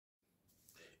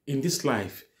In this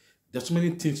life, there's so many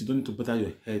things you don't need to bother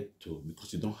your head to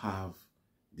because you don't have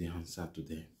the answer to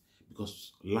them.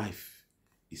 Because life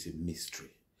is a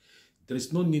mystery. There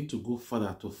is no need to go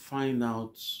further to find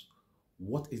out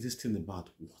what is this thing about,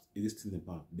 what is this thing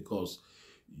about, because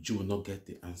you will not get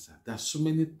the answer. There are so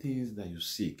many things that you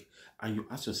seek and you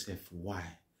ask yourself why.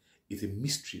 It's a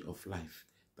mystery of life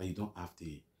that you don't have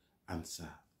the answer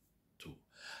to.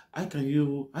 What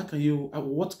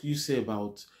can you say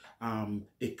about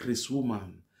a Chris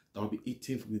woman that will be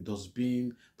eating from the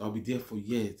dustbin, that will be there for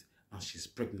years, and she's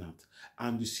pregnant?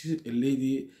 And you see a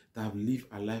lady that have lived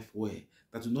a life well,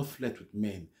 that do not flirt with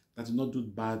men, that do not do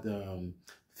bad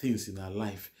things in her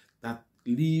life, that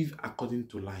live according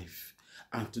to life.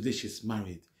 And today she's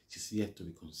married, she's yet to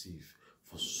be conceived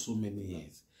for so many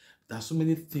years. There are so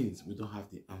many things we don't have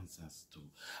the answers to.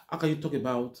 How can you talk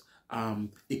about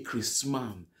a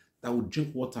Christmas that will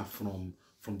drink water from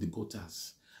the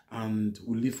gutters and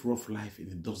will live rough life in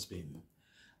the dustbin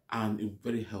and is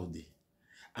very healthy?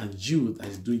 And you that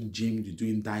is doing gym, you're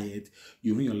doing diet,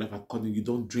 you run your life according, you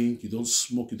don't drink, you don't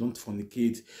smoke, you don't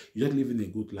fornicate, you're not living a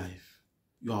good life.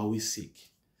 You're always sick.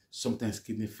 Sometimes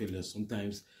kidney failure,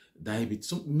 sometimes diabetes,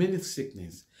 so many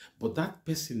sickness. But that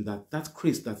person, that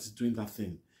Chris that is doing that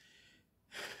thing,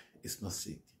 is not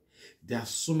sick. There are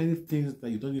so many things that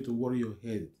you don't need to worry your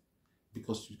head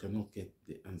because you cannot get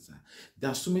the answer. There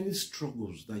are so many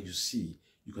struggles that you see,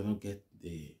 you cannot get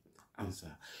the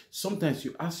answer. Sometimes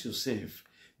you ask yourself,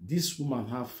 this woman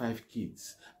have 5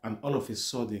 kids and all of a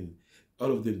sudden,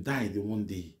 all of them died in one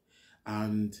day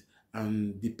and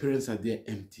the parents are there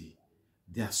empty.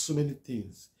 There are so many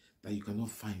things that you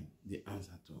cannot find the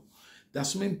answer to. There are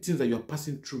so many things that you are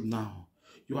passing through now.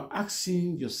 You are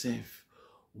asking yourself,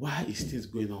 why is things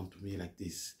going on to me like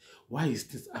this? Why is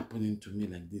this happening to me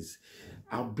like this?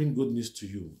 I'll bring good news to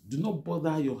you. Do not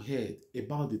bother your head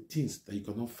about the things that you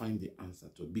cannot find the answer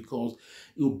to, because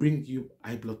it will bring you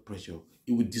high blood pressure.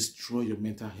 It will destroy your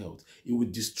mental health. It will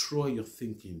destroy your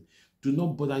thinking. Do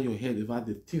not bother your head about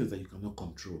the things that you cannot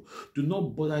control. Do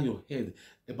not bother your head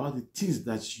about the things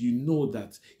that you know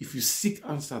that if you seek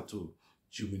answer to,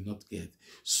 you will not get.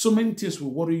 So many things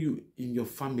will worry you in your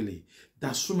family.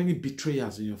 There are so many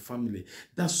betrayals in your family.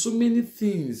 There are so many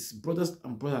things. Brothers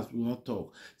and brothers will not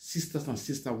talk. Sisters and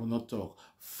sisters will not talk.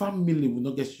 Family will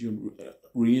not get you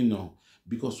reunion.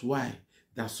 Because why?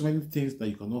 There are so many things that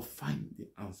you cannot find the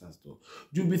answers to.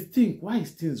 You will think, why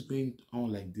is things going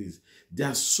on like this? There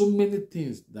are so many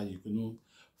things that you cannot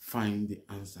find the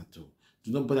answer to.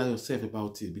 Do not bother yourself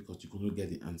about it because you cannot get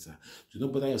the answer. Do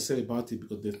not bother yourself about it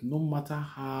because no matter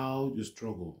how you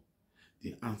struggle,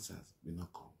 the answers will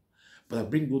not come. But I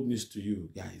bring good news to you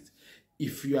guys.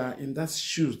 If you are in that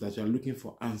shoes that you are looking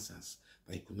for answers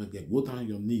that you could not get, go down on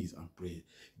your knees and pray.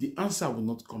 The answer will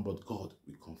not come, but God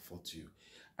will comfort you.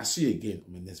 I'll see you again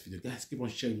on my next video. Guys, keep on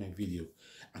sharing my video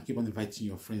and keep on inviting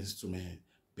your friends to my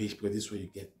page because this is where you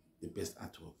get the best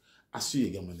artwork. I'll see you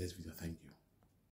again on my next video. Thank you.